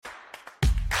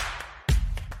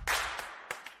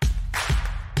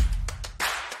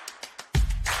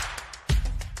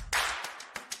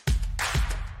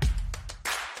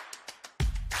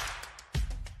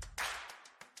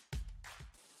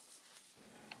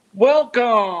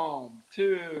Welcome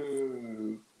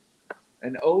to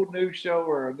an old new show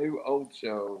or a new old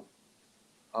show.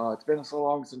 It's been so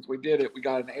long since we did it, we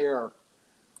got an error.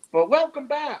 But welcome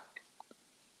back.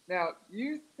 Now,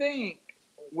 you think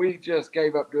we just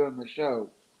gave up doing the show?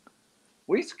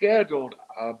 We scheduled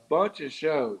a bunch of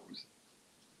shows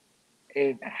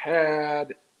and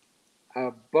had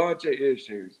a bunch of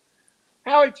issues.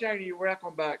 Howie Cheney,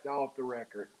 welcome back to Off the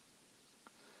Record.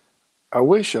 I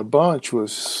wish a bunch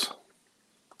was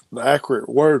the accurate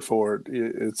word for it.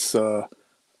 It's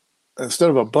instead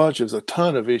of a bunch, there's a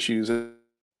ton of issues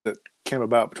that came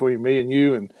about between me and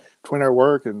you, and between our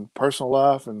work and personal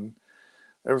life and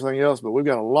everything else. But we've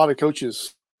got a lot of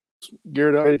coaches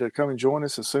geared up, ready to come and join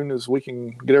us as soon as we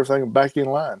can get everything back in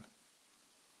line.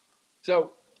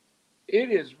 So it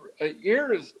is,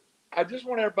 here is, I just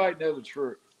want everybody to know the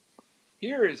truth.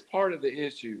 Here is part of the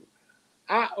issue.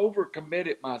 I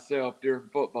overcommitted myself during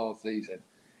football season,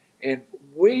 and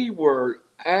we were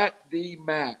at the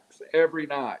max every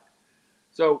night.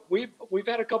 So we've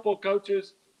had a couple of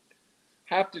coaches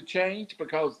have to change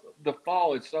because the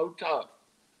fall is so tough.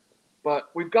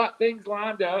 But we've got things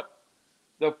lined up.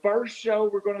 The first show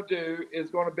we're going to do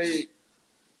is going to be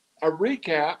a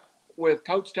recap with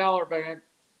Coach Tyler Van.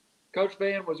 Coach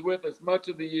Van was with us much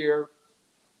of the year.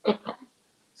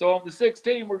 So on the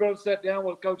 16th, we're going to sit down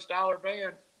with Coach Tyler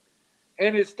Van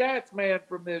and his stats man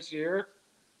from this year,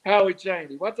 Howie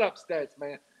Cheney. What's up, stats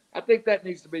man? I think that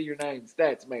needs to be your name,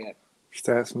 stats man.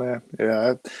 Stats, man.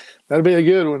 Yeah, that'd be a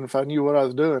good one if I knew what I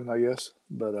was doing, I guess.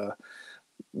 But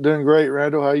doing great,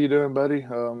 Randall. How you doing, buddy?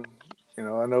 I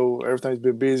know everything's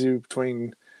been busy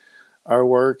between our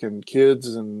work and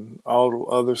kids and all the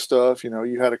other stuff.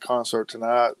 You had a concert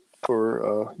tonight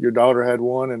for your daughter had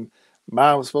one, and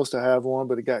mine was supposed to have one,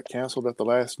 but it got canceled at the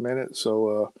last minute.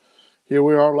 So here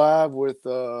we are live with,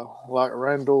 like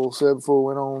Randall said before,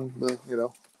 went on the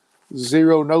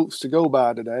zero notes to go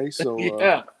by today. So Yeah,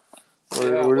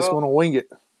 yeah. we're just Well, going to wing it.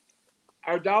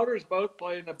 our daughters both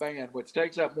play in a band, which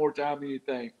takes up more time than you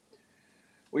think.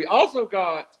 We also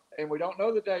got, and we don't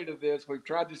know the date of this, we've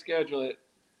tried to schedule it,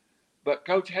 but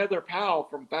Coach Heather Powell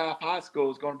from Five High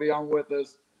School is going to be on with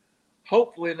us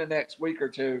hopefully in the next week or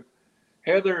two.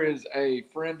 Heather is a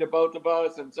friend to both of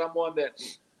us and someone that,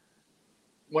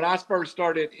 when I first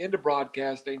started into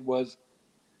broadcasting, was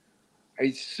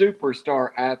a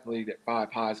superstar athlete at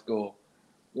Five High School.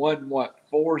 Won what,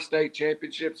 four state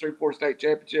championships, 3, 4 state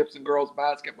championships in girls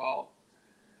basketball.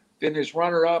 Finished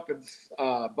runner up in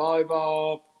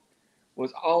volleyball.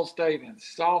 Was all state in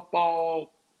softball.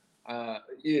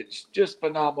 It's just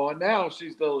phenomenal. And now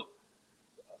she's the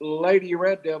Lady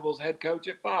Red Devils head coach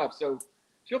at Five. So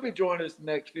she'll be joining us the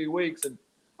next few weeks. And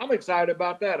I'm excited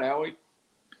about that, Howie.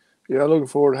 Yeah, looking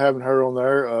forward to having her on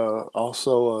there.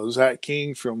 Also, Zach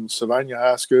King from Savannah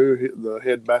High School, the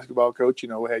head basketball coach.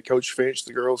 We had Coach Finch,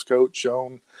 the girls' coach,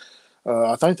 on.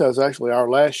 I think that was actually our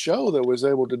last show that was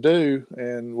able to do,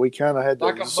 and we kind of had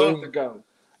Like to a month Zoom. ago.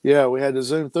 Yeah, we had to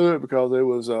Zoom through it because there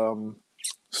was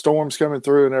storms coming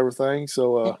through and everything.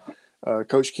 So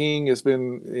Coach King has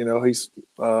been, he's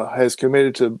has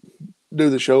committed to do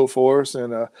the show for us,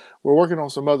 and we're working on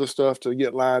some other stuff to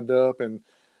get lined up. And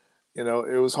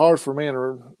it was hard for me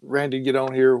and Randy to get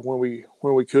on here when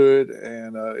we could,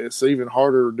 and it's even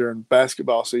harder during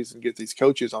basketball season to get these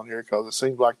coaches on here because it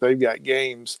seems like they've got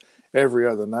games every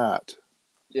other night.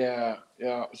 Yeah,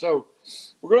 yeah. So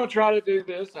we're going to try to do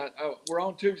this. We're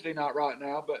on Tuesday night right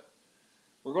now, but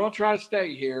we're going to try to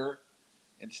stay here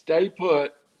and stay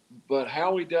put. But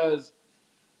Howie does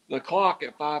the clock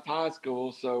at Five High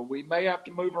School, so we may have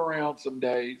to move around some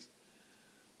days.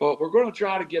 But we're going to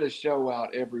try to get a show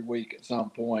out every week at some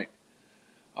point.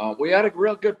 We had a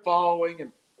real good following,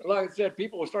 and like I said,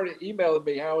 people started emailing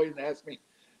me, Howie, and asked me,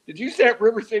 "Did you set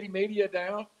River City Media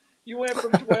down? You went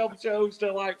from 12 shows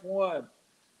to like one."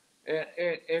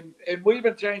 And we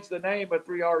even changed the name of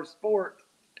 3 Hour Sport,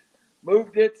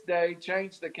 moved its day,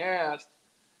 changed the cast.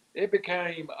 It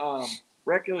became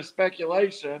regular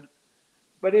speculation,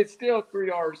 but it's still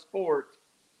 3 Hour Sport.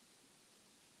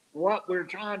 What we're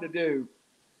trying to do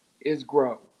is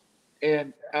grow.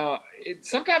 And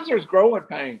sometimes there's growing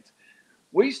pains.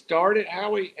 We started,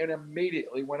 Howie, and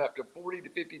immediately went up to 40 to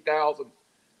 50,000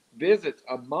 visits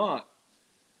a month.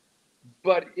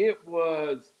 But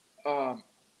um,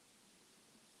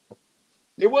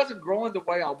 it wasn't growing the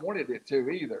way I wanted it to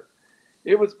either.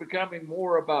 It was becoming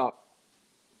more about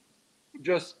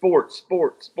just sports,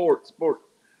 sports, sports, sports.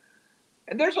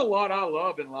 And there's a lot I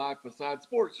love in life besides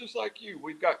sports, just like you.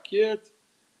 We've got kids.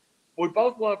 We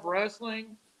both love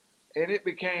wrestling, and it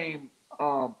became.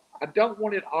 I don't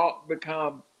want it all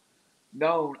become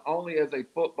known only as a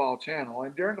football channel.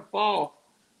 And during the fall,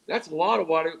 that's a lot of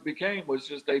what it became was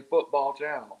just a football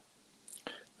channel.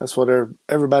 That's what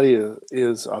everybody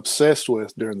is obsessed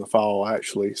with during the fall,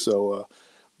 actually. So,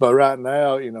 but right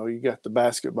now, you got the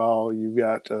basketball, you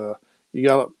got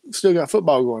still got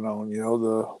football going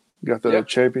on. Got the Yep.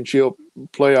 championship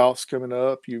playoffs coming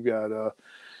up. You've got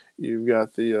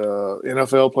the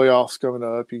NFL playoffs coming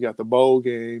up. You got the bowl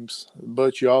games,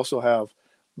 but you also have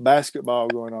basketball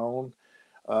going on.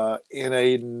 In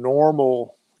a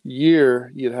normal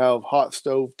year, you'd have hot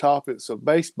stove topics of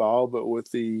baseball, but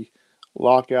with the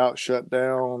lockout,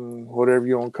 shutdown, whatever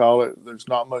you want to call it, there's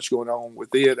not much going on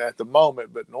with it at the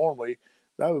moment. But normally,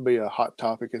 that would be a hot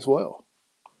topic as well.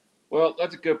 Well,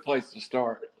 that's a good place to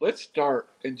start. Let's start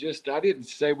and I didn't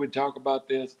say we'd talk about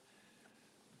this,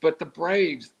 but the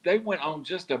Braves, they went on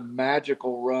just a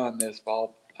magical run this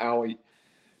fall, Howie.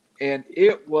 And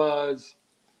it was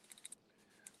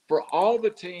for all the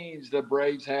teams the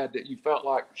Braves had that you felt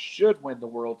like should win the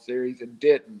World Series and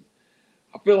didn't.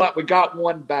 I feel like we got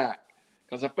one back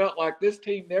because I felt like this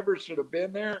team never should have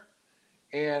been there.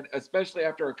 And especially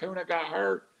after Acuna got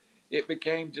hurt, it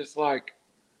became just like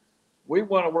we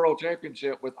won a world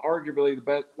championship with arguably the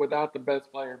best without the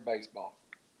best player in baseball.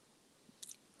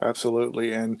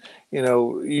 Absolutely, and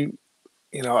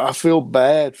I feel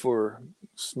bad for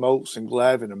Smokes and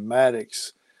Glavine and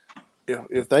Maddox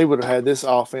if they would have had this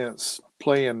offense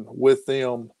playing with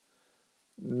them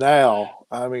now.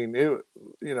 I mean,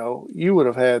 you would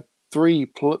have had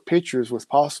three pitchers with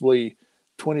possibly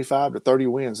 25 to 30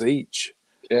 wins each.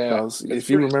 Yeah, Because it's if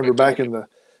you pretty remember back spectacular.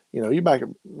 in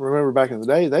the, remember back in the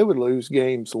day, they would lose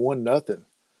games 1-0.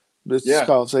 Just Yeah,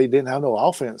 because they didn't have no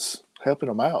offense helping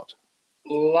them out.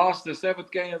 lost the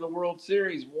seventh game of the World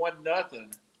Series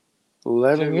 1-0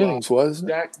 11 to innings, wasn't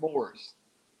it? Jack Morris.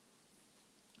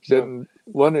 So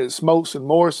Wasn't it Smokes and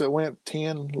Morris that went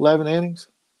 10, 11 innings?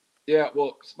 yeah,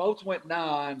 well, Smokes went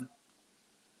 9,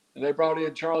 and they brought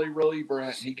in Charlie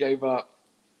Brant. He gave up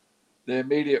the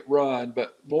immediate run,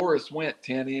 but Morris went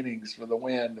 10 innings for the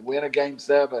win to win a game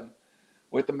 7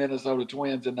 with the Minnesota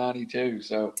Twins in '92.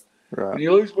 So Right. when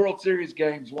you lose World Series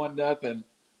games 1-0,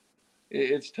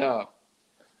 it's tough.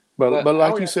 But But like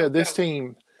Howie, you I know said, we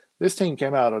got this team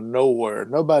came out of nowhere.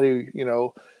 Nobody,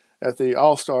 at the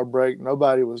All-Star break,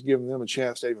 nobody was giving them a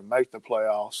chance to even make the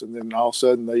playoffs, and then all of a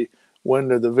sudden they win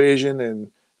the division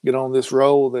and get on this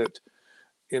roll that,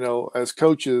 as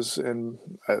coaches and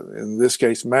in this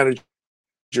case managers,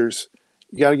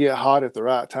 you got to get hot at the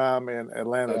right time, and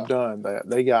Atlanta yeah. done that.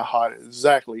 They got hot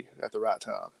exactly at the right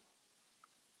time.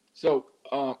 So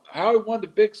Howie, one of the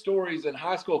big stories in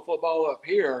high school football up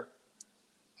here,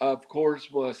 of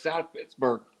course, was South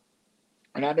Pittsburgh.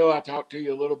 And I know I talked to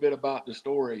you a little bit about the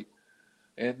story.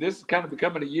 And this is kind of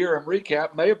becoming a year in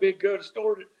recap. May have been a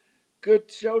good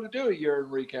show to do a year in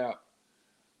recap.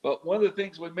 But one of the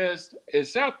things we missed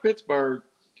is South Pittsburgh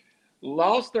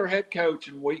lost their head coach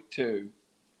in week 2,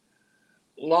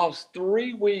 lost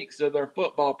 3 weeks of their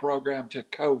football program to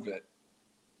COVID.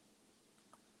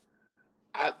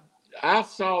 I, I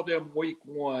saw them week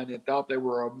 1 and thought they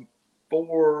were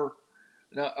four,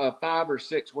 no, a 5 or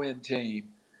 6 win team.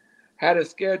 Had a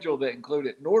schedule that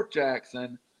included North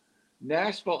Jackson,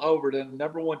 Nashville Overton,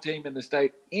 #1 team in the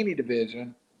state, any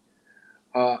division.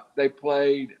 They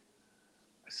played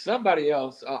somebody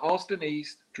else, Austin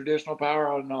East, traditional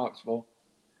power out of Knoxville.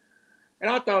 And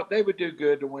I thought they would do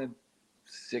good to win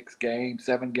 6 games,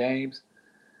 7 games.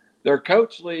 Their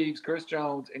coach leaves, Chris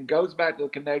Jones, and goes back to the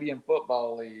Canadian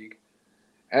Football League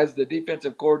as the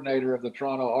defensive coordinator of the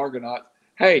Toronto Argonauts.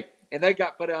 Hey, and they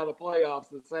got put out of the playoffs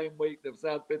the same week that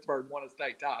South Pittsburgh won a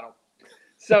state title.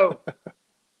 So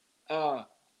uh,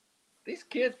 these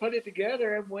kids put it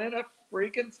together and win a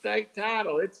freaking state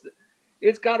title.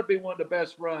 It's got to be one of the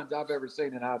best runs I've ever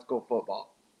seen in high school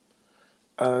football.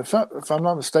 If I'm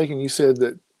not mistaken, you said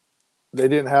that they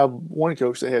didn't have one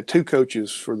coach; they had two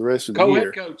coaches for the rest of the Co-head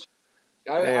year, coach.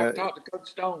 I and talked to Coach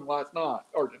Stone last night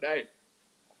or today.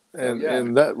 So and yeah,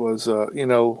 and that was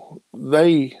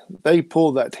they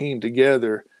pulled that team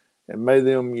together and made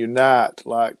them unite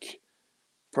like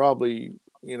probably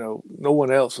no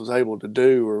one else was able to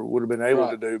do or would have been able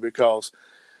right. to do because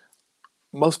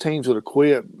most teams would have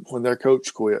quit when their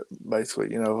coach quit.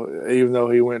 Basically, even though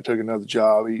he went and took another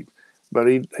job, he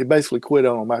basically quit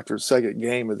on them after the second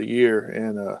game of the year,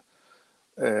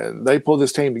 and they pulled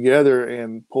this team together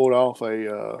and pulled off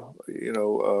a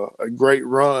great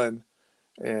run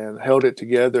and held it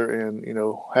together, and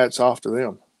hats off to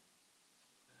them.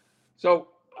 So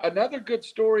another good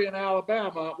story in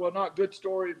Alabama. Well, not good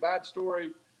story, bad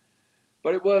story,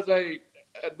 but it was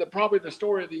probably the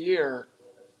story of the year.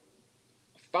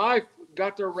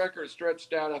 got their record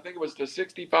stretched out. I think it was to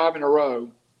 65 in a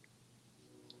row.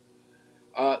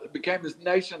 It became the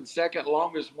nation's second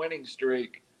longest winning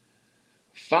streak.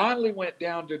 Finally went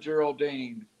down to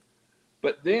Geraldine,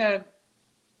 but then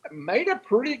made a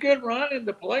pretty good run in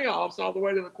the playoffs all the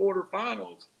way to the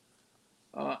quarterfinals.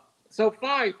 Uh, so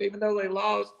Fife, even though they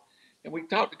lost, and we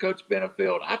talked to Coach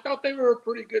Benefield, I thought they were a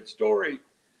pretty good story.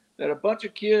 That a bunch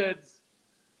of kids,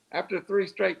 after 3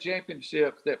 straight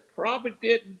championships, that probably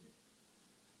didn't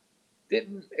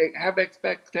have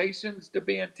expectations to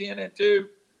being 10-2,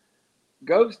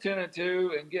 goes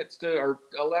 10-2 and gets to, or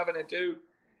 11-2,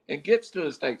 and gets to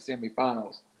the state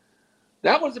semifinals.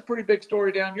 That was a pretty big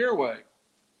story down your way.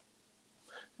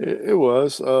 It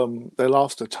was. They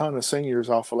lost a ton of seniors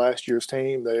off of last year's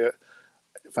team.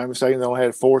 If I'm mistaken, they only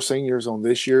had 4 seniors on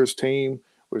this year's team,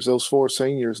 which those 4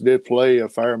 seniors did play a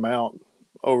fair amount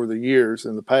over the years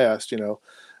in the past,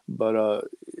 But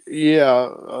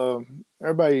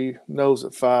everybody knows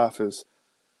that Fife is.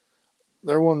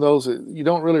 They're one of those that you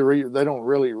don't really they don't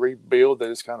really rebuild. They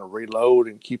just kind of reload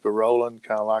and keep it rolling,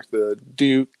 kind of like the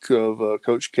Duke of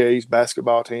Coach K's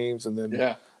basketball teams, and then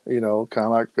Yeah. kind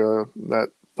of like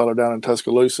that fellow down in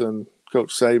Tuscaloosa and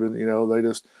Coach Saban. They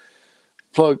just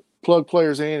plug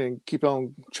players in and keep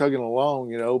on chugging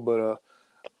along. But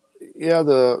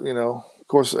of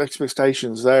course,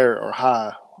 expectations there are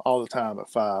high all the time at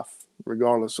Fife,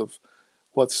 regardless of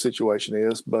what the situation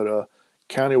is. But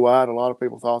countywide, a lot of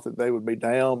people thought that they would be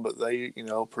down, but they,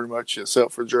 pretty much,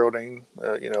 except for Geraldine,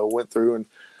 went through and,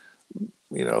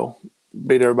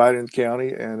 beat everybody in the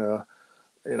county. And,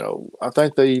 I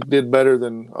think they did better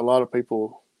than a lot of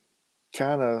people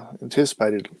kind of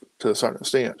anticipated to a certain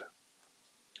extent.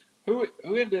 Who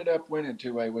ended up winning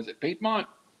 2A? Was it Piedmont?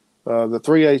 The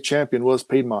 3A champion was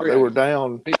Piedmont. 3A. They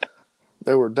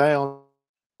were down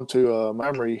to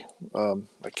Memory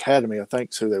Academy, I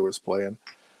think, is who they was playing.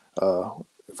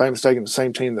 If I'm mistaken, the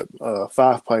same team that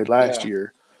Fife played last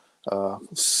year.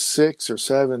 6 or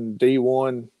 7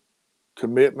 D1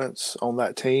 commitments on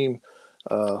that team.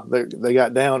 They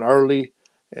got down early,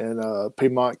 and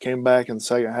Piedmont came back in the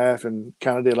second half and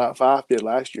kind of did like Fife did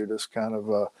last year, just kind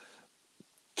of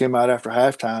came out after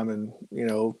halftime and,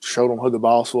 showed them who the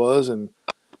boss was and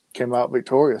came out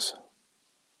victorious.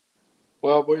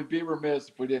 Well, we'd be remiss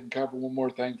if we didn't cover one more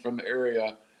thing from the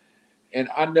area. And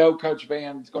I know Coach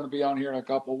Van is going to be on here in a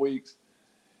couple of weeks.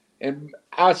 And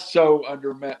I so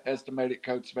underestimated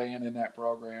Coach Van in that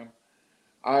program.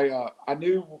 I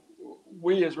knew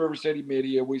we as River City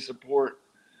Media, we support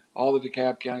all the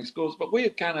DeKalb County schools, but we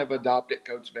had kind of adopted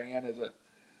Coach Van as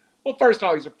first of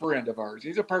all, he's a friend of ours.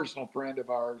 He's a personal friend of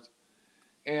ours.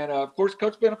 And, of course,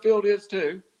 Coach Benefield is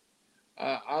too.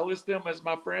 I list them as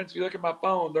my friends. If you look at my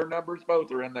phone, their numbers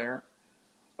both are in there.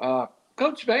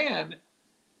 Coach Van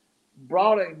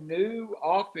brought a new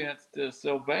offense to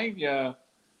Sylvania,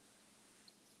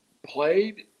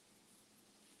 played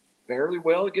fairly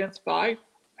well against Fife,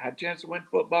 had a chance to win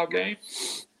football game,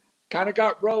 kind of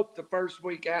got roped the first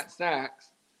week at Sachs,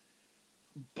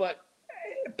 but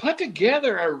put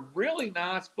together a really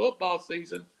nice football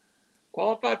season,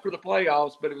 qualified for the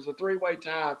playoffs, but it was a 3-way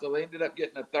tie, so they ended up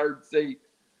getting a 3rd seed.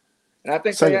 And I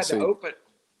think they had to open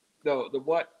the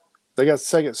what? They got the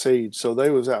 2nd seed, so they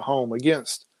was at home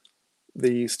against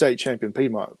the state champion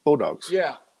Piedmont Bulldogs.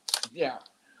 Yeah.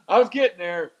 I was getting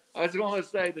there. I was going to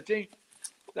say the team.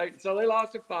 So they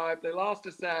lost to Fife. They lost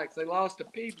to Sachs. They lost to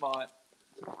Piedmont.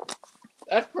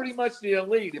 That's pretty much the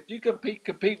elite. If you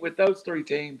compete with those 3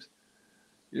 teams,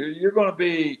 you're going to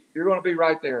be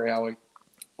right there, Howie.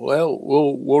 Well,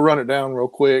 we'll run it down real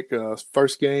quick.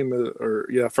 First game of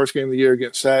the year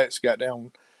against Sachs, got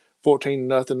down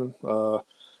 14-0.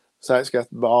 Sachs got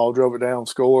the ball, drove it down,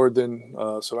 scored. Then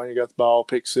Sylvania got the ball,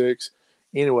 pick 6.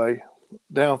 Anyway,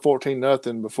 down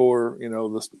 14-0 before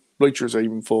the bleachers are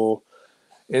even full.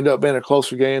 Ended up being a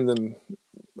closer game than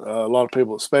a lot of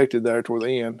people expected there toward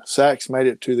the end. Sachs made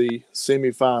it to the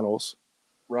semifinals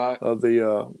of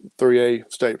the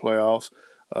 3A state playoffs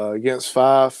against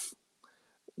Fife.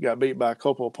 Got beat by a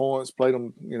couple of points. Played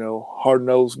them,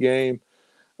 hard-nosed game.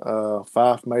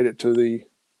 Fife made it to the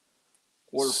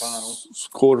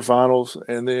quarterfinals,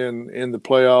 and then in the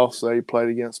playoffs they played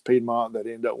against Piedmont that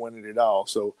ended up winning it all.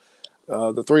 So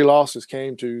the 3 losses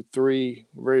came to 3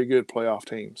 very good playoff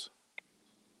teams.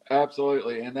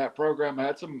 Absolutely, and that program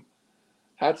had some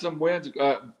wins.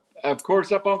 Of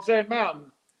course, up on Sand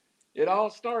Mountain, it all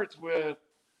starts with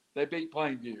they beat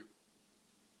Plainview.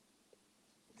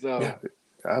 So yeah,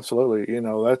 absolutely.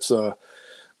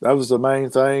 That was the main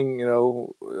thing.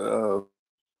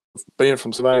 Being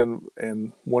from Savannah,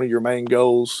 and one of your main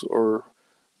goals, or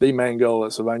the main goal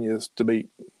at Savannah, is to beat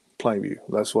Plainview.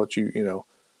 That's what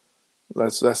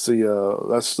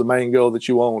that's the main goal that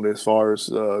you want as far as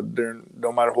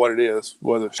no matter what it is,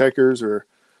 whether checkers or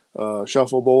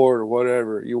shuffleboard or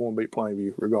whatever, you want to beat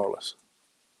Plainview regardless.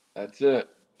 That's it.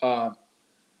 Um,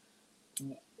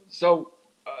 so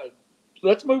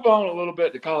let's move on a little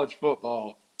bit to college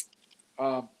football.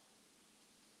 Um,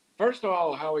 First of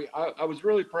all, Howie, I was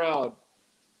really proud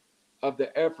of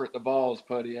the effort the Vols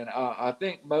put in. I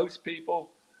think most people,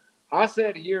 I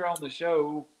said here on the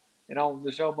show and on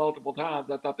the show multiple times,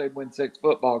 I thought they'd win 6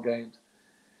 football games.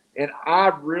 And I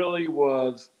really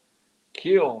was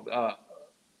killed.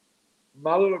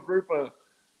 My little group of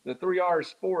the 3R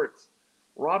Sports,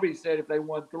 Robbie said if they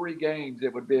won 3 games,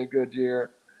 it would be a good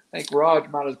year. I think Raj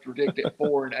might have predicted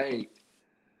 4 and 8.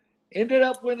 Ended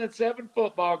up winning 7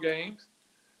 football games,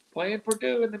 playing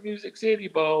Purdue in the Music City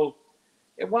Bowl.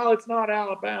 And while it's not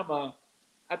Alabama,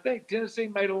 I think Tennessee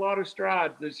made a lot of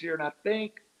strides this year. And I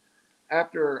think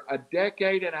after a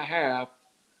decade and a half,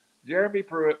 Jeremy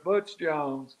Pruitt, Butch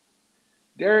Jones,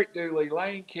 Derek Dooley,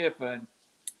 Lane Kiffin,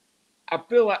 I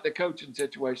feel like the coaching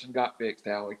situation got fixed,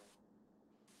 Howie.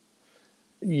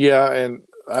 Yeah, and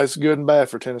that's good and bad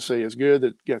for Tennessee. It's good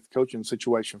that got the coaching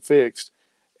situation fixed,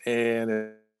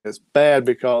 and it's bad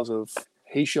because of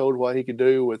he showed what he could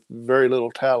do with very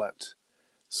little talent.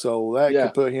 So that Yeah.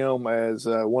 could put him as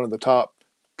one of the top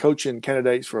coaching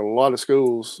candidates for a lot of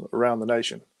schools around the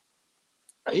nation.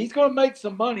 He's going to make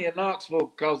some money in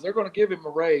Knoxville because they're going to give him a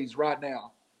raise right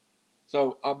now.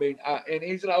 So, I mean, and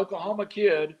he's an Oklahoma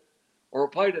kid or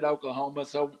played at Oklahoma.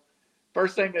 So,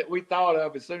 first thing that we thought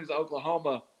of as soon as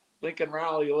Oklahoma, Lincoln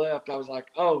Riley left, I was like,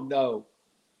 oh, no.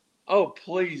 Oh,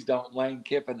 please don't Lane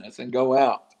Kiffin us and go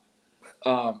out.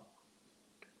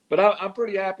 But I'm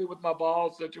pretty happy with my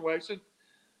ball situation.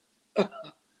 I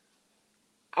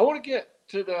want to get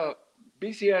to the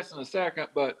BCS in a second,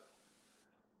 but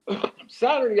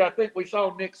Saturday, I think we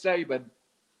saw Nick Saban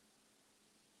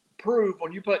prove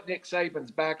when you put Nick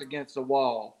Saban's back against the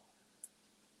wall,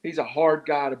 he's a hard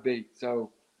guy to beat. So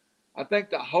I think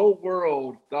the whole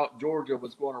world thought Georgia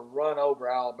was going to run over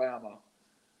Alabama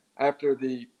after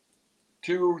the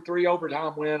 2-3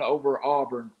 overtime win over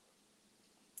Auburn.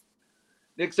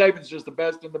 Nick Saban's just the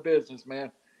best in the business,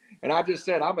 man. And I just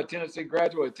said I'm a Tennessee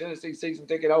graduate, Tennessee season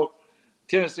ticket,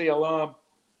 Tennessee alum.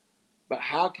 But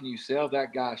how can you sell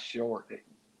that guy short?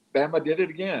 Bama did it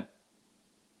again.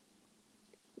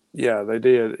 Yeah, they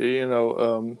did.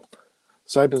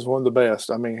 Saban's one of the best.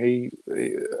 I mean,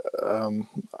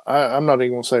 I'm not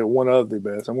even going to say one of the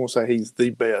best. I'm going to say he's the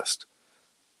best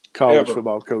college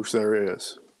football coach there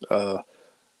is. I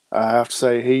have to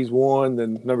say he's one.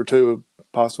 Then number 2 would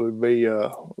possibly be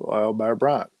Bear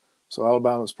Bryant. So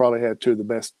Alabama's probably had 2 of the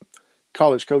best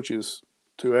college coaches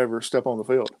to ever step on the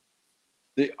field.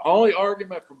 The only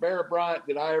argument for Bear Bryant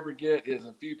that I ever get is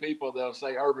a few people that'll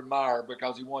say Urban Meyer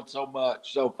because he won so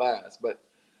much so fast. But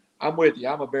I'm with you.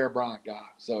 I'm a Bear Bryant guy.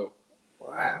 So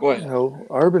go ahead.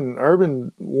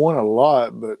 Urban won a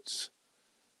lot, but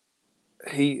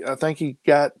I think he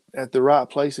got at the right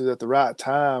places at the right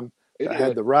time.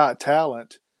 Had the right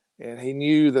talent, and he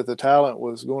knew that the talent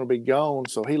was going to be gone,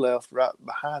 so he left right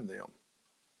behind them.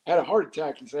 Had a heart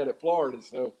attack, he said, at Florida.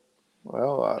 So,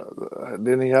 well,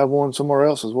 didn't he have one somewhere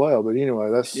else as well? But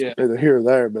anyway, that's either here or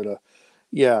there. But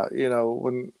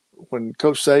when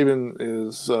Coach Saban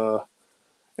is,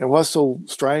 and what's so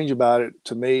strange about it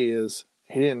to me is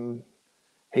he knew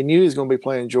he was going to be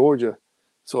playing Georgia,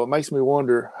 so it makes me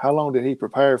wonder how long did he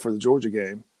prepare for the Georgia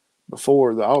game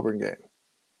before the Auburn game.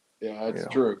 Yeah, that's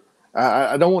true.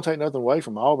 I don't want to take nothing away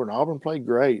from Auburn. Auburn played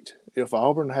great. If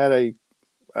Auburn had a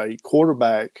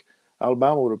quarterback,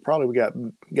 Alabama would have probably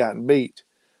gotten beat.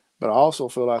 But I also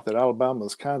feel like that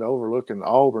Alabama's kind of overlooking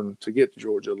Auburn to get to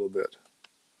Georgia a little bit.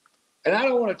 And I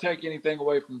don't want to take anything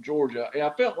away from Georgia.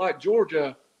 I felt like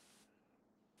Georgia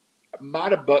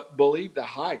might have believed the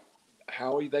hype.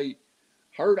 Howie, they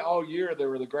heard all year they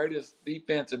were the greatest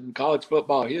defense in college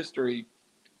football history.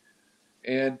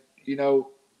 And,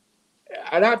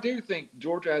 and I do think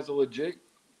Georgia has a legit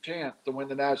chance to win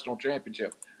the national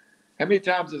championship. How many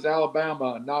times has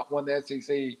Alabama not won the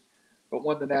SEC but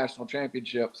won the national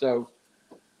championship? So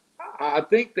I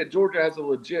think that Georgia has a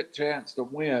legit chance to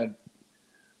win.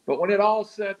 But when it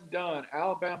all's said and done,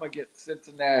 Alabama gets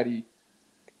Cincinnati.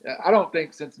 I don't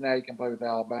think Cincinnati can play with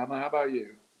Alabama. How about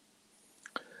you?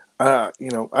 I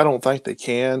don't think they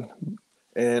can.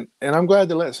 And I'm glad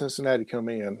they let Cincinnati come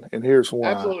in. And here's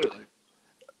why. Absolutely.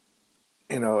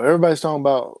 Everybody's talking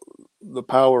about the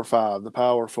Power 5, the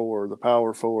Power 4, the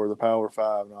Power 4, the Power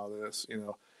 5, and all this.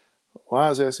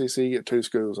 Why does SEC get 2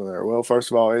 schools in there? Well, first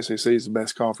of all, SEC is the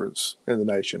best conference in the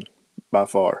nation by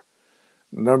far.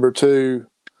 Number two,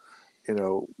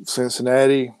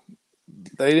 Cincinnati,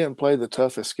 they didn't play the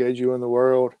toughest schedule in the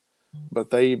world, but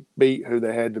they beat who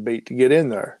they had to beat to get in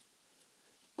there.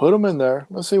 Put them in there.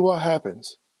 Let's see what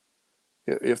happens.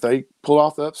 If they pull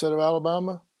off the upset of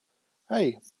Alabama,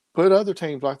 hey, put other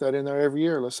teams like that in there every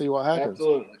year. Let's see what happens.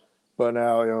 Absolutely. But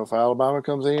now, if Alabama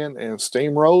comes in and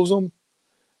steamrolls them,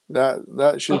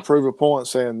 that should prove a point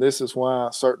saying this is why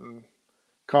certain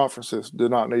conferences do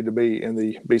not need to be in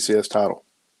the BCS title.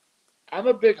 I'm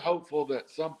a big hopeful that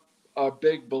a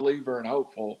big believer and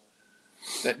hopeful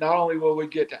that not only will we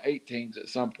get to 8 teams at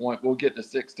some point, we'll get to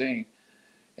 16.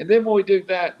 And then when we do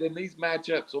that, then these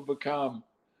matchups will become,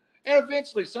 and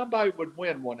eventually somebody would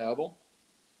win one of them.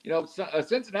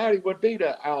 Cincinnati would beat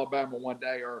Alabama one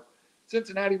day, or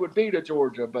Cincinnati would beat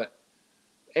Georgia, but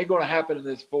ain't going to happen in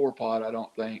this 4-pot, I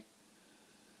don't think.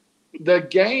 The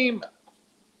game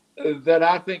that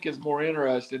I think is more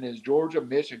interesting is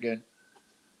Georgia-Michigan.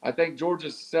 I think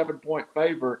Georgia's 7-point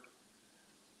favorite.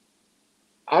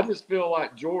 I just feel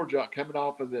like Georgia, coming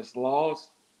off of this loss,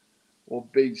 will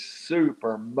be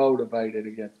super motivated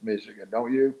against Michigan,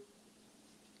 don't you?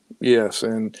 Yes,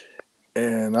 and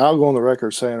I'll go on the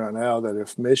record saying right now that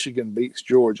if Michigan beats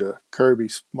Georgia, Kirby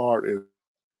Smart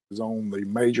is on the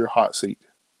major hot seat.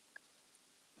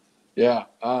 Yeah.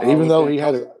 Even though he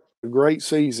had a great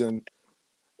season,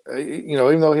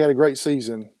 even though he had a great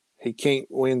season, he can't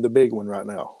win the big one right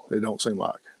now. It don't seem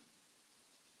like.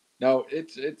 No,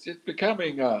 it's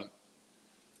becoming.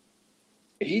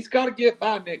 He's got to get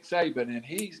by Nick Saban, and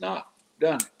he's not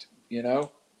done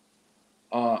it.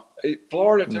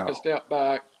 Florida took a step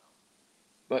back,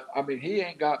 but I mean he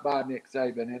ain't got by Nick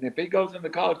Saban, and if he goes in the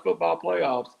college football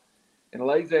playoffs and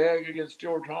lays the egg against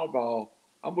George Harbaugh,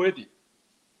 I'm with you.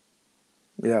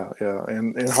 Yeah,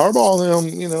 and Harbaugh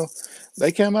and them,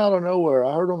 they came out of nowhere.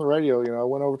 I heard on the radio, I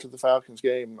went over to the Falcons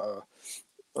game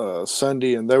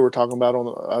Sunday, and they were talking about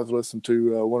I was listening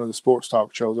to one of the sports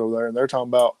talk shows over there, and they're talking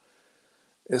about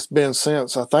it's been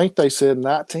since, I think they said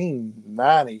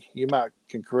 1990, you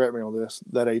can correct me on this,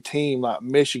 that a team like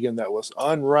Michigan that was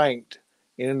unranked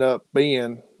ended up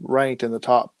being ranked in the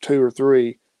top 2 or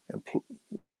 3 and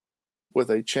with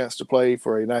a chance to play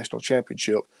for a national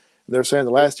championship. They're saying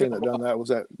the last team that done that was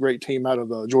that great team out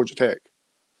of Georgia Tech.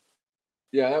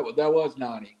 Yeah, that was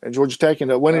 90. And Georgia Tech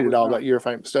ended up winning it all 90. That year, if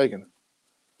I'm mistaken.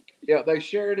 Yeah, they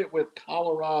shared it with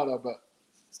Colorado, but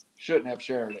shouldn't have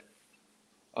shared it.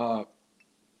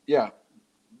 Yeah,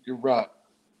 you're right.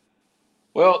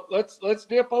 Well, let's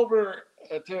dip over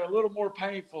to a little more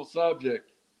painful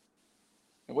subject.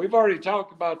 And we've already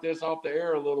talked about this off the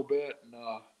air a little bit. And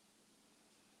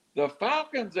the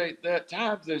Falcons at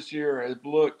times this year have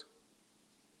looked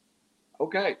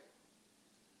okay.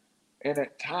 And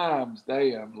at times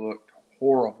they have looked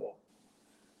horrible.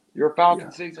 You're a Falcon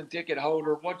season ticket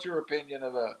holder. What's your opinion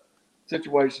of the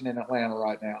situation in Atlanta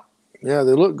right now? Yeah,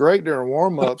 they look great during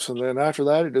warm-ups, and then after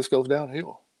that, it just goes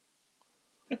downhill.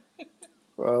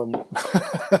 Like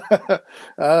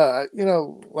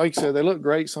you said, they look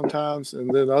great sometimes,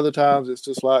 and then other times it's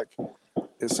just like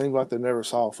it seems like they never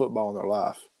saw football in their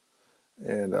life.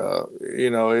 And,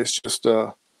 it's just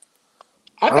I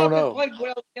don't know. They played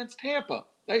well against Tampa.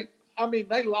 They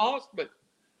lost, but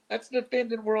that's the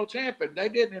defending world champion. They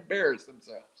didn't embarrass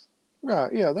themselves.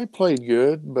 Right, yeah, they played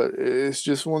good, but it's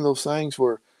just one of those things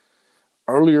where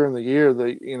earlier in the year,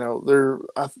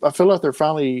 I feel like they're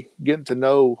finally getting to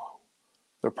know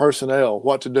their personnel,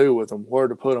 what to do with them, where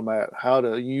to put them at, how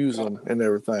to use them, and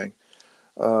everything.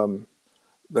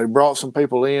 They brought some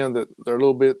people in that they're a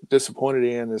little bit disappointed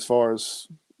in as far as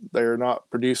they're not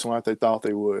producing like they thought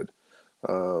they would.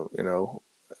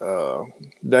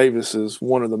 Davis is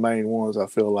one of the main ones, I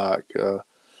feel like.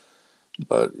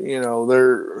 But,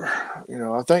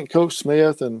 I think Coach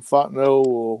Smith and Fontenot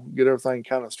will get everything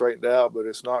kind of straightened out, but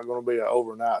it's not going to be an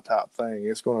overnight type thing.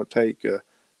 It's going to take a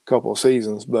couple of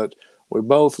seasons. But we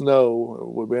both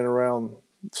know, we've been around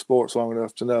sports long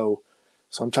enough to know,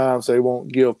 sometimes they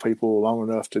won't give people long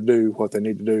enough to do what they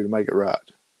need to do to make it right.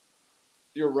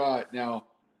 You're right. Now,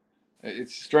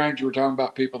 it's strange we're talking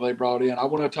about people they brought in. I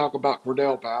want to talk about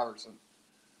Cordell Patterson.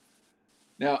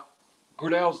 Now,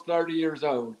 Cordell's 30 years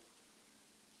old.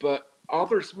 But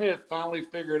Arthur Smith finally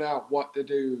figured out what to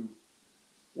do,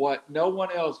 what no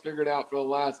one else figured out for the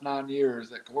last 9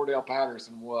 years that Cordell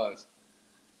Patterson was.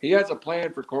 He has a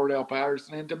plan for Cordell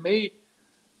Patterson. And to me,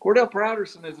 Cordell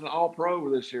Patterson is an all-pro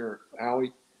this year,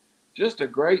 Howie. Just a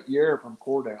great year from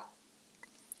Cordell.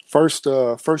 First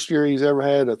year he's ever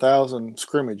had 1,000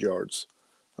 scrimmage yards.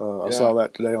 I saw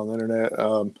that today on the internet.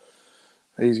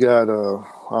 He's got,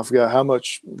 I forgot how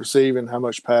much receiving, how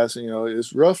much passing.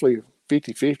 It's roughly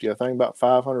 50-50. I think about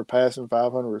 500 passing,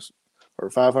 500 or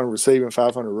 500 receiving,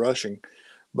 500 rushing.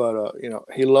 But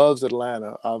he loves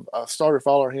Atlanta. I started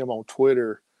following him on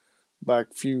Twitter back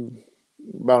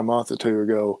about a month or two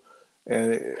ago,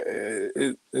 and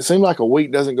it seemed like a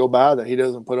week doesn't go by that he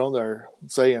doesn't put on there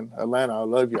saying, "Atlanta, I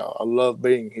love y'all. I love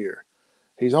being here."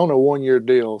 He's on a 1-year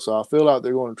deal, so I feel like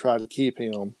they're going to try to keep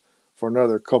him for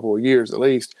another couple of years at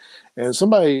least. And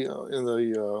somebody in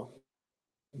the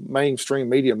mainstream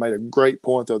media made a great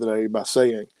point the other day by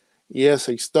saying, yes,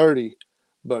 he's 30,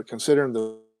 but considering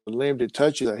the limited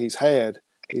touches that he's had,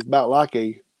 he's about like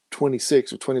a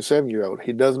 26 or 27-year-old.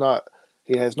 He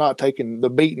has not taken the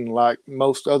beating like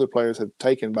most other players have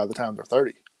taken by the time they're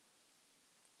 30.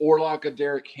 Or like a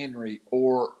Derrick Henry,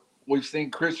 or we've seen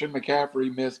Christian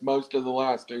McCaffrey miss most of the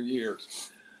last 2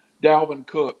 years. Dalvin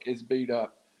Cook is beat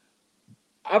up.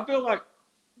 I feel like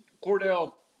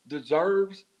Cordell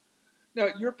deserves. Now,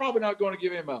 you're probably not going to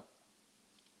give him a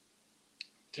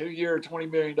 2-year,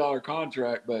 $20 million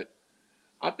contract, but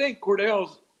I think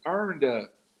Cordell's earned a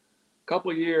couple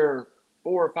of year, $4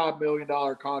 or $5 million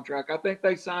contract. I think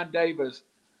they signed Davis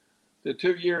to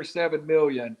 2 years, $7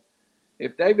 million.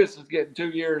 If Davis is getting 2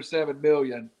 years, $7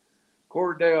 million,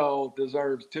 Cordell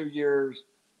deserves 2 years,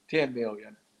 $10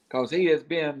 million, because he has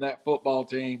been that football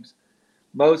team's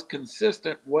most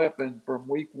consistent weapon from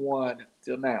week one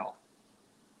till now.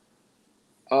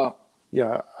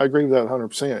 Yeah, I agree with that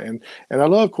 100%. And I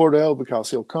love Cordell because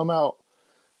he'll come out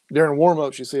during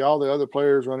warm-ups. You see all the other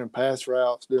players running pass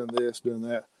routes, doing this, doing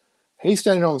that. He's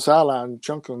standing on the sideline,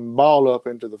 chunking the ball up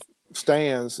into the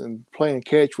stands and playing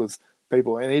catch with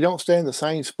people. And he don't stay in the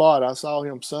same spot. I saw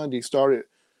him Sunday start at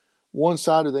one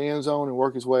side of the end zone and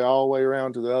work his way all the way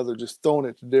around to the other, just throwing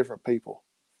it to different people.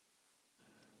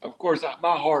 Of course,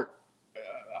 my heart,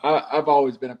 I've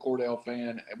always been a Cordell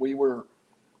fan. We were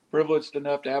privileged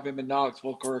enough to have him in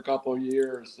Knoxville for a couple of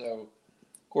years. So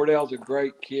Cordell's a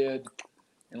great kid,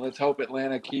 and let's hope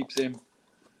Atlanta keeps him.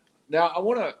 Now,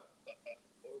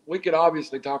 we could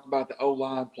obviously talk about the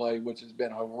O-line play, which has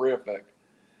been horrific,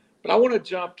 but I want to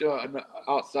jump to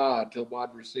outside to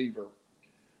wide receiver.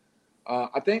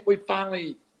 I think we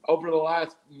finally, over the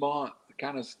last month,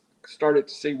 kind of started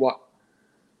to see what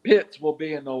Pitts will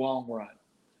be in the long run.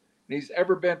 And he's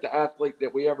ever been the athlete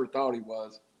that we ever thought he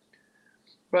was.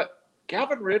 But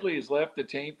Calvin Ridley has left the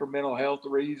team for mental health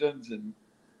reasons, and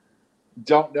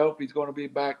don't know if he's going to be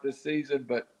back this season.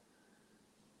 But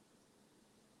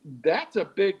that's a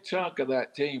big chunk of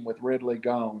that team with Ridley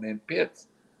gone. And Pitts,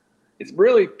 it's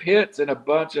really Pitts and a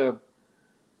bunch of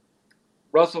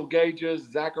Russell Gages,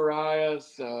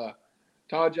 Zacharias,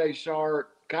 Tajay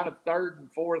Sharp, kind of third and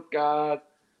fourth guys,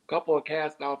 a couple of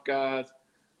cast-off guys.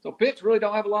 So Pitts really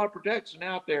don't have a lot of protection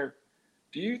out there.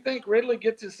 Do you think Ridley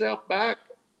gets himself back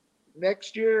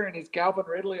next year and is Calvin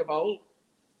Ridley of old?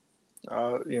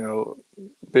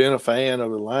 Being a fan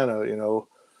of Atlanta,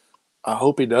 I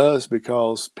hope he does,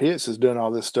 because Pitts is doing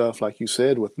all this stuff, like you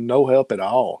said, with no help at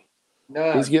all.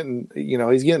 None. He's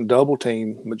getting double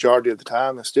teamed majority of the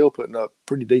time and still putting up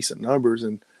pretty decent numbers.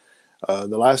 And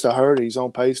the last I heard, he's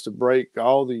on pace to break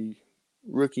all the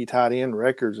rookie tight end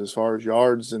records as far as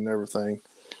yards and everything.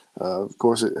 Of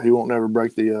course, he won't never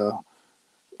break the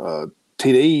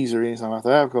TDs or anything like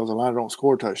that, because Atlanta don't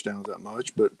score touchdowns that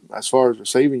much. But as far as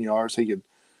receiving yards, he could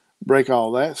break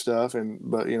all that stuff.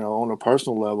 But on a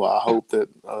personal level, I hope that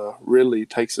Ridley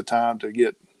takes the time to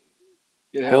get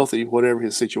healthy, whatever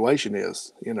his situation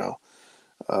is. Yeah,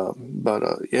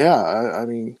 I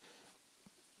mean,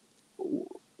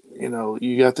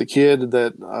 you got the kid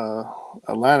that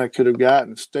Atlanta could have got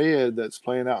instead, that's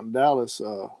playing out in Dallas.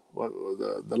 The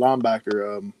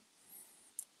linebacker,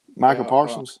 Michael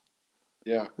Parsons.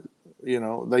 Yeah.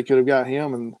 They could have got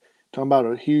him, and talking about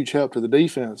a huge help to the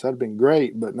defense. That'd been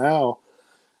great. But now,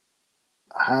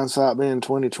 hindsight being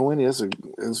 2020, it's a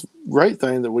great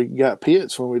thing that we got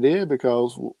Pitts when we did,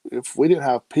 because if we didn't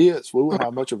have Pitts, we wouldn't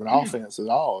have much of an offense at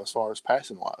all as far as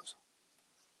passing wise.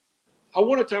 I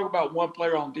want to talk about one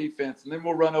player on defense, and then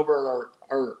we'll run over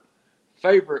our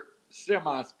favorite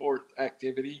semi-sport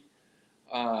activity.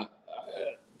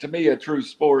 To me, a true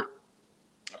sport,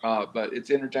 but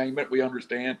it's entertainment. We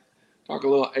understand. Talk a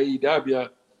little AEW.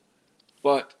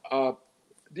 But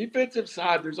defensive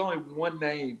side, there's only one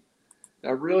name that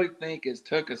I really think has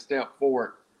took a step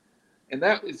forward. And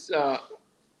that is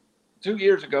 2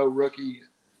 years ago,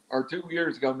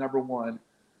 number one,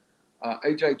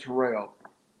 A.J. Terrell.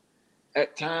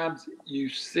 At times, you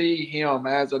see him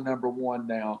as a number one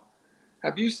now.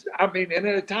 And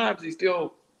at times he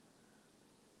still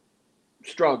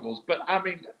struggles. But,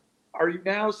 are you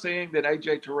now seeing that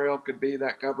A.J. Terrell could be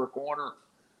that cover corner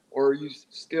or are you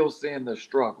still seeing the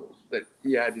struggles that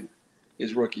he had in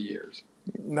his rookie years?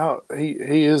 No,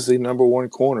 he is the number one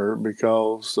corner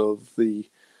because of the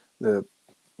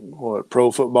what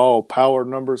Pro Football power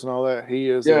numbers and all that. He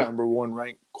is the Yeah, number one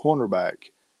ranked cornerback,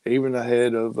 even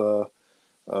ahead of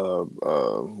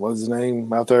what's his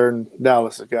name out there in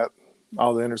Dallas that got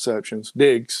all the interceptions,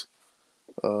 Diggs.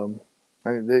 Um,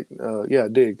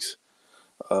 Diggs.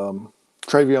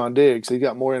 Travion Diggs. He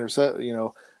got more intercept.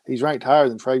 He's ranked higher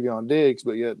than Travion Diggs,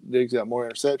 but yet Diggs got more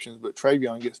interceptions. But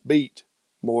Travion gets beat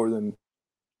more than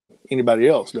anybody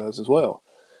else does as well.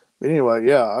 But anyway,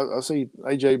 yeah, I see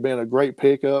AJ being a great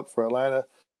pickup for Atlanta.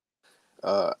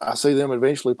 I see them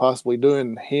eventually possibly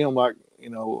doing him like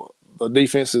the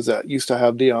defenses that used to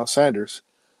have Deion Sanders,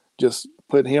 just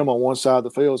putting him on one side of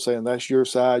the field, saying that's your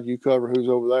side, you cover who's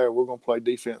over there. We're going to play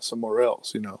defense somewhere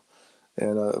else,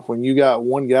 And when you got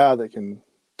one guy that can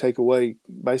take away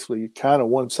basically kind of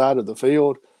one side of the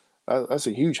field, that's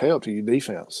a huge help to your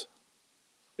defense.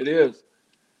 it is.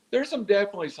 There's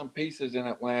definitely some pieces in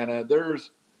Atlanta.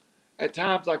 There's at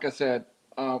times, like I said,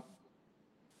 and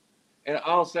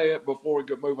I'll say it before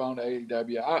we move on to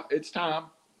AEW. It's time.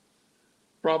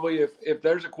 Probably if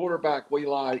there's a quarterback we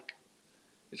like,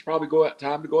 it's probably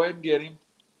time to go ahead and get him.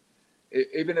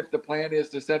 Even if the plan is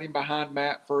to set him behind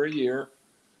Matt for a year.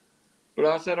 But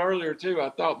I said earlier too, I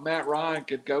thought Matt Ryan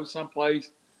could go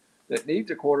someplace that needs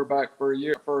a quarterback for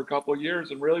a couple of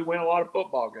years, and really win a lot of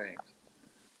football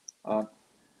games.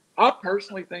 I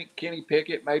personally think Kenny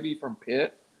Pickett maybe from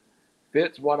Pitt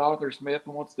fits what Arthur Smith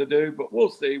wants to do, but we'll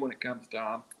see when it comes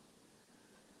time.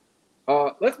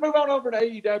 Let's move on over to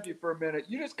AEW for a minute.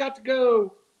 You just got to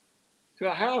go to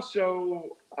a house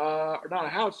show, or not a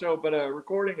house show, but a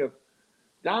recording of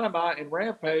Dynamite and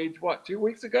Rampage, 2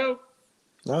 weeks ago?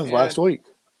 That was last week.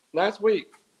 Last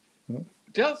week. Mm-hmm.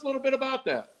 Tell us a little bit about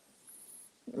that.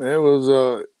 It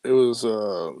was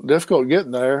difficult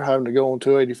getting there, having to go on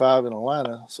 285 in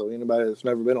Atlanta. So anybody that's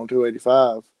never been on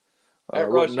 285 at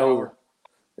rush hour.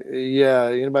 Yeah,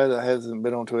 anybody that hasn't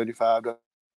been on 285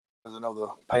 doesn't know the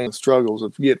pain and struggles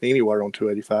of getting anywhere on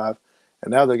 285.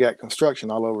 And now they got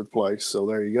construction all over the place. So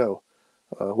there you go.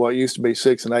 What used to be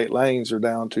 6 and 8 lanes are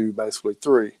down to basically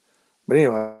 3. But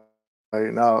anyway,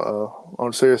 now on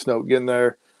a serious note, getting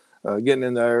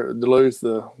in there, Duluth,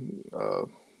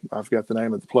 I forgot the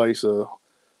name of the place,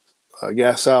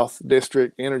 Gas South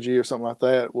District Energy or something like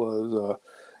that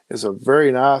is a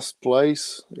very nice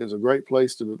place. It's a great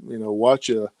place to watch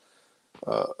an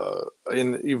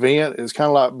event. It's kind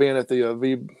of like being at the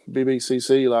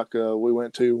BBCC like we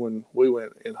went to when we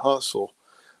went in Huntsville.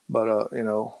 But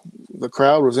the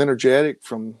crowd was energetic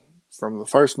from the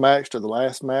first match to the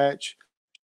last match.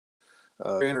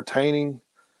 Entertaining.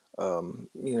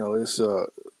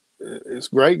 It's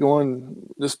great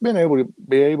just being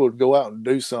able to go out and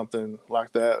do something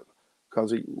like that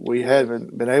because we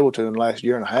haven't been able to in the last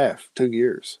year and a half, 2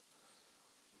 years.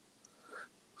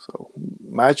 So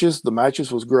the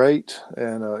matches was great,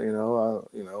 and the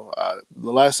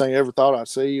last thing I ever thought I'd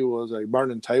see was a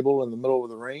burning table in the middle of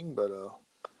the ring, but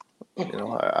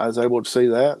I was able to see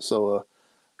that. So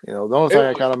the only thing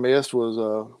I kind of missed was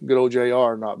good old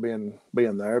JR not being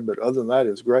there, but other than that,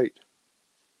 it's great.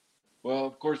 Well,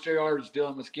 of course, JR is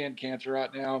dealing with skin cancer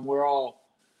right now, and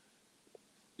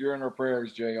you're in our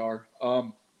prayers, JR.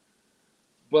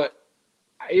 But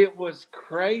it was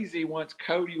crazy once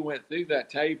Cody went through that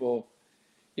table.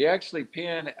 He actually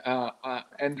pinned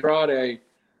Andrade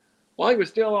while he was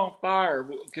still on fire.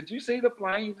 Could you see the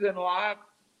flames in live?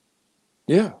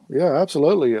 Yeah,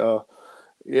 absolutely.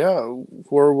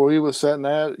 Where we was sitting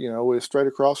at, we were straight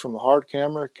across from the hard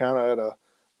camera, kind of at a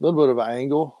little bit of an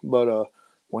angle, but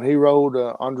when he rolled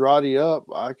Andrade up,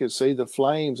 I could see the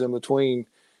flames in between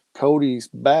Cody's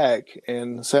back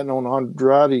and sitting on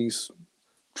Andrade's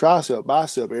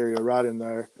bicep area right in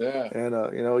there. Yeah. And,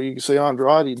 you can see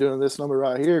Andrade doing this number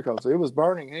right here because it was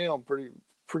burning him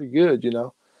pretty good,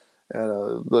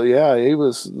 And, but yeah, they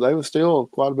was still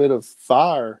quite a bit of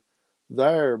fire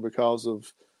there because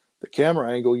of the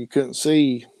camera angle. You couldn't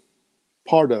see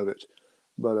part of it,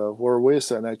 but where we're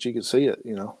sitting at, you could see it,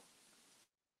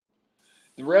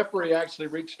 The referee actually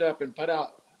reached up and put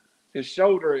out his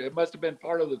shoulder. It must have been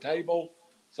part of the table,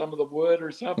 some of the wood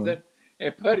or something,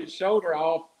 and put his shoulder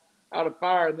out of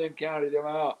fire and then counted him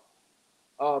out.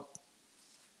 A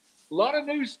lot of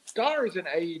new stars in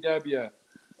AEW.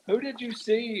 Who did you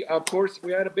see? Of course,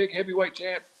 we had a big heavyweight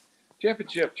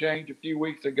championship change a few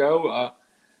weeks ago.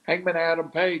 Hangman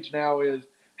Adam Page now is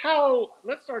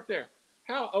let's start there.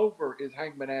 How over is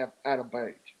Hangman Adam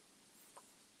Page?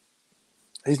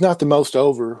 He's not the most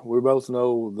over. We both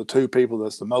know the two people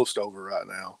that's the most over right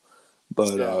now.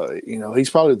 but Yeah. he's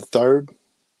probably the third,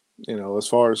 as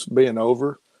far as being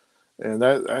over, and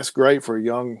that's great for a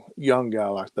young guy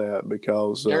like that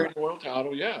because Carrying the world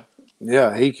title, yeah.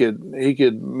 yeah, he could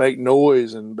make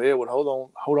noise and be able to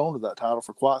hold on to that title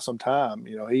for quite some time.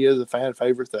 He is a fan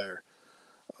favorite there.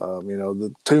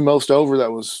 The two most over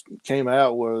that came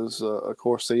out was of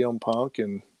course CM Punk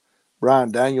and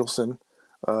Bryan Danielson.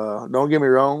 Don't get me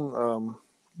wrong,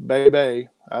 Baby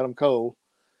Adam Cole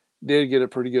did get a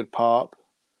pretty good pop,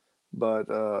 but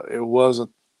it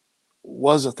wasn't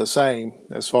the same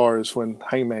as far as when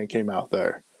Hangman came out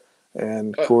there.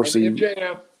 And of course, And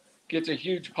MJF gets a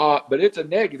huge pop, but it's a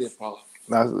negative pop.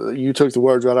 you took the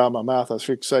words right out of my mouth. I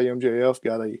should say MJF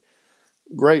got a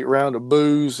great round of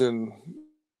boos and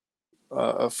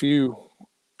a few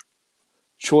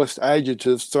choice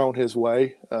adjectives thrown his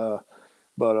way.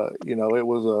 But it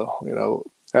was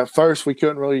at first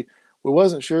we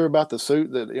wasn't sure about the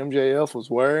suit that MJF was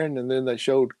wearing, and then they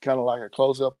showed kind of like a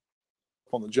close up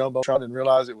on the jumbotron and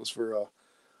realized it was for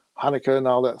Hanukkah and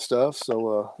all that stuff.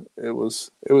 So it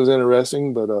was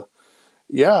interesting, but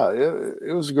yeah,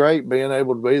 it was great being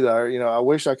able to be there. I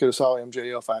wish I could have saw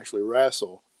MJF actually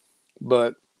wrestle,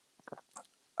 but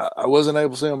I wasn't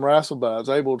able to see him wrestle. But I was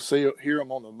able to hear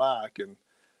him on the mic, and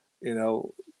you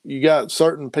know, you got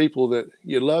certain people that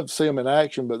you love to see them in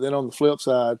action, but then on the flip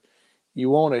side, you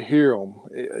want to hear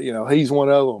them. He's one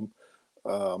of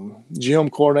them. Jim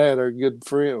Cornette, our good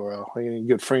friend. Well, he ain't a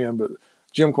good friend, but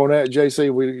Jim Cornette, JC.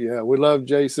 We love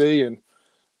JC, and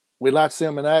we like to see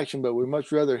him in action, but we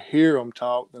much rather hear him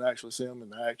talk than actually see him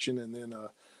in action. And then,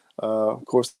 of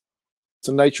course,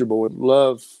 the Nature Boy.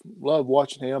 Love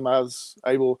watching him. I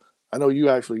know you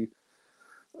actually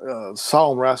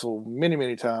saw him wrestle many,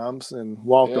 many times and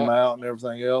walked him Yeah. out and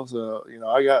everything else.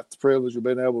 I got the privilege of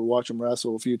being able to watch him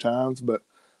wrestle a few times, but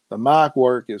the mic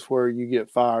work is where you get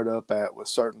fired up at with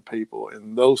certain people.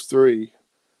 And those three,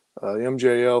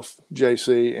 MJF,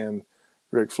 JC, and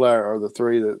Ric Flair, are the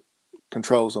three that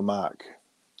controls the mic.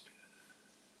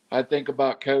 I think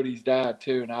about Cody's dad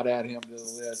too, and I'd add him to the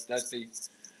list.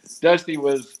 Dusty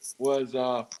was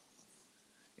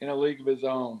in a league of his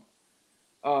own.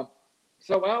 Um,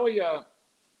 so while we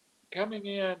coming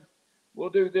in,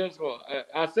 we'll do this. Well,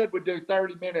 I said we'd do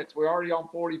 30 minutes. We're already on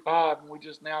 45, and we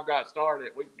just now got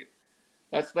started.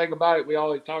 That's the thing about it. We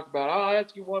always talk about. I'll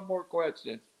ask you one more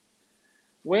question.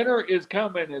 Winter is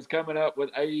coming up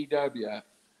with AEW.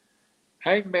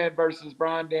 Hangman versus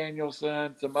Bryan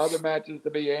Danielson. Some other matches to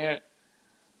be in,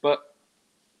 but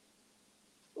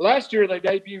last year they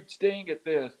debuted Sting at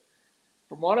this.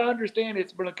 From what I understand,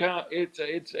 it's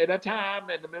at a time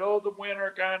in the middle of the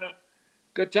winter, kind of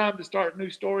good time to start new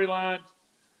storylines.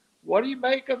 What do you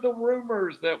make of the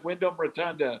rumors that Wyndham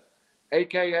Rotunda,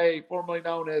 aka formerly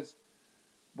known as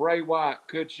Bray Wyatt,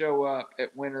 could show up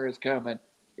at Winter is Coming?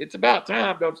 It's about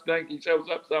time, don't you think, he shows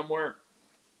up somewhere?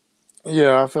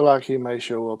 Yeah, I feel like he may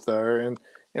show up there, and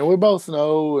we both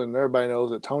know, and everybody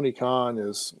knows that Tony Khan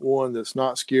is one that's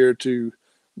not scared to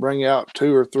bring out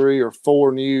 2 or 3 or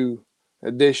 4 new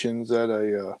additions at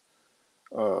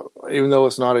even though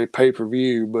it's not a pay per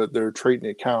view, but they're treating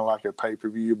it kind of like a pay per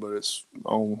view, but it's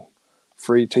on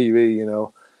free TV.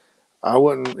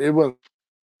 It wouldn't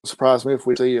surprise me if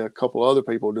we see a couple other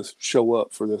people just show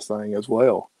up for this thing as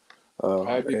well,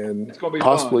 and It's going to be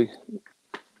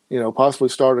fun. possibly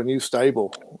start a new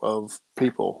stable of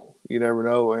people. You never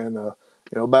know.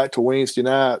 And back to Wednesday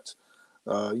night.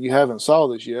 You haven't saw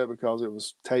this yet because it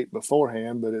was taped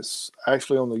beforehand, but it's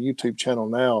actually on the YouTube channel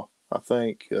now. I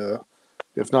think,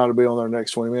 if not, it'll be on there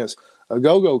next 20 minutes. A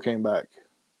Go-Go came back.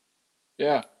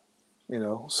 Yeah.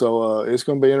 So it's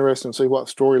going to be interesting to see what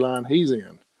storyline he's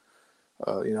in.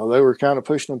 They were kind of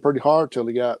pushing him pretty hard till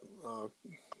he got,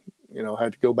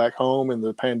 had to go back home and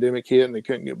the pandemic hit and they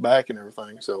couldn't get back and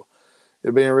everything. So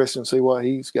it'll be interesting to see what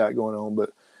he's got going on.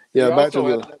 But He yeah, back to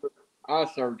also the had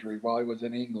eye surgery while he was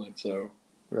in England. So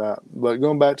right. But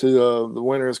going back to the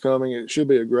winter is coming, it should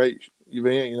be a great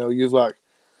event. You was like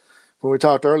when we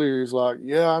talked earlier, he was like,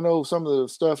 "Yeah, I know some of the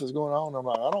stuff is going on." I'm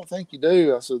like, "I don't think you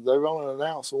do." I said, "They've only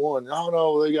announced one." "Oh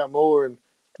no, they got more." And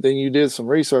then you did some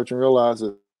research and realized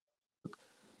that it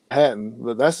hadn't.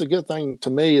 But that's a good thing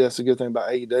to me. That's a good thing about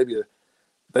AEW.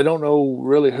 They don't know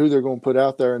really who they're going to put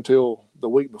out there until the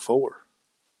week before.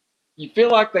 you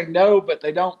feel like they know, but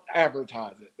they don't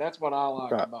advertise it. That's what I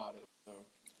like Right. about it. So,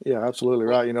 Yeah, absolutely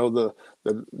right. The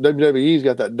WWE's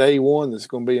got that day one that's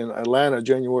going to be in Atlanta,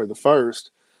 January the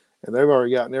 1st, and they've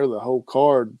already got near the whole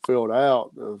card filled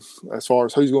out as far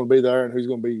as who's going to be there and who's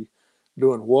going to be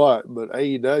doing what. But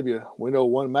AEW, we know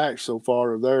one match so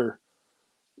far of their,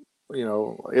 it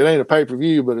ain't a pay per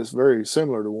view, but it's very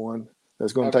similar to one.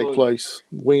 that's going to take Absolutely. place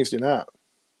Wednesday night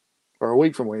or a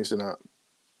week from Wednesday night.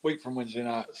 Week from Wednesday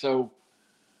night. So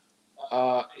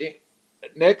uh, it,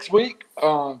 next week,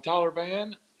 Tyler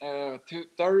Van,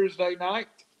 Thursday night,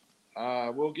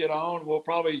 we'll get on. We'll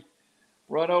probably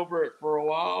run over it for a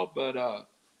while, but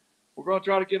we're going to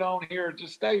try to get on here.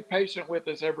 Just stay patient with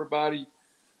us, everybody.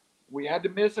 We had to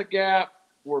miss a gap.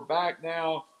 We're back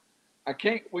now.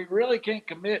 We really can't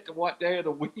commit to what day of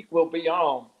the week we'll be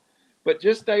on, but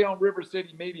just stay on River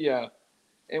City Media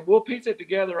and we'll piece it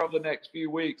together over the next few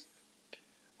weeks.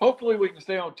 Hopefully we can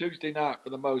stay on Tuesday night for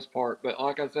the most part, but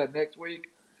like I said, next week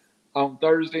on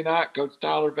Thursday night, Coach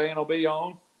Tyler Van will be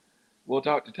on. We'll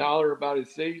talk to Tyler about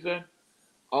his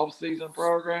off-season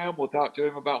program. We'll talk to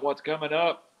him about what's coming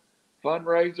up,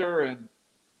 fundraising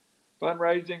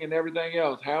and everything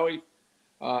else. Howie,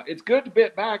 it's good to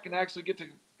get back and actually get to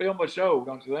film a show,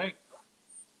 don't you think?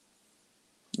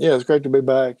 Yeah, it's great to be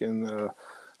back, and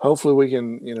hopefully we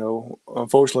can.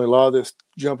 Unfortunately, a lot of this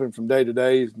jumping from day to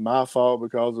day is my fault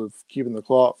because of keeping the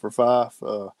clock for 5.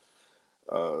 Uh,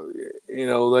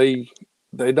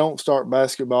 they don't start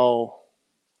basketball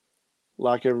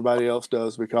like everybody else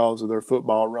does because of their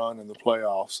football run in the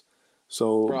playoffs.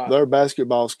 So Right. their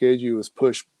basketball schedule is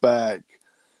pushed back,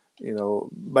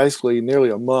 basically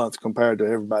nearly a month compared to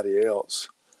everybody else.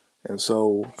 And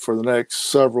so for the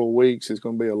next several weeks, it's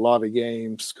going to be a lot of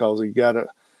games because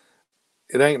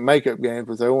it ain't makeup games,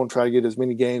 but they want to try to get as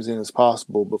many games in as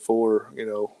possible before,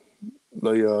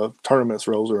 the tournaments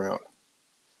rolls around.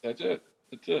 That's it.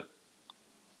 That's it.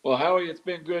 Well, Howie, it's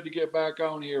been good to get back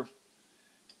on here.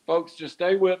 Folks, just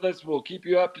stay with us. We'll keep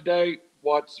you up to date.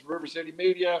 Watch River City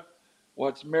Media,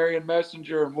 watch Marion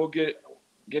Messenger, and we'll get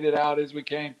it out as we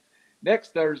can.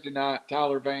 Next Thursday night,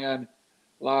 Tyler Van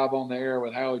live on the air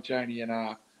with Howie Cheney and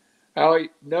I. Howie,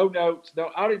 no notes.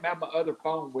 No, I don't even have my other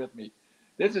phone with me.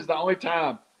 This is the only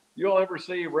time you'll ever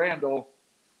see Randall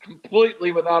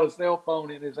completely without a cell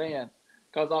phone in his hand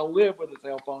because I live with a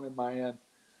cell phone in my hand.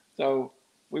 So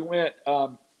we went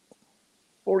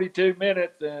 42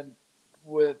 minutes and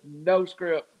with no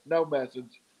script, no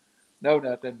message, no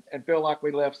nothing, and feel like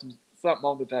we left something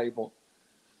on the table.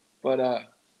 But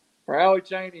for Howie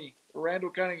Cheney, for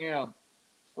Randall Cunningham,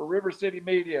 for River City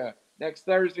Media, next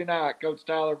Thursday night, Coach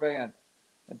Tyler Van.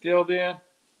 Until then,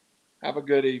 have a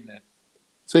good evening.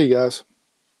 See you guys.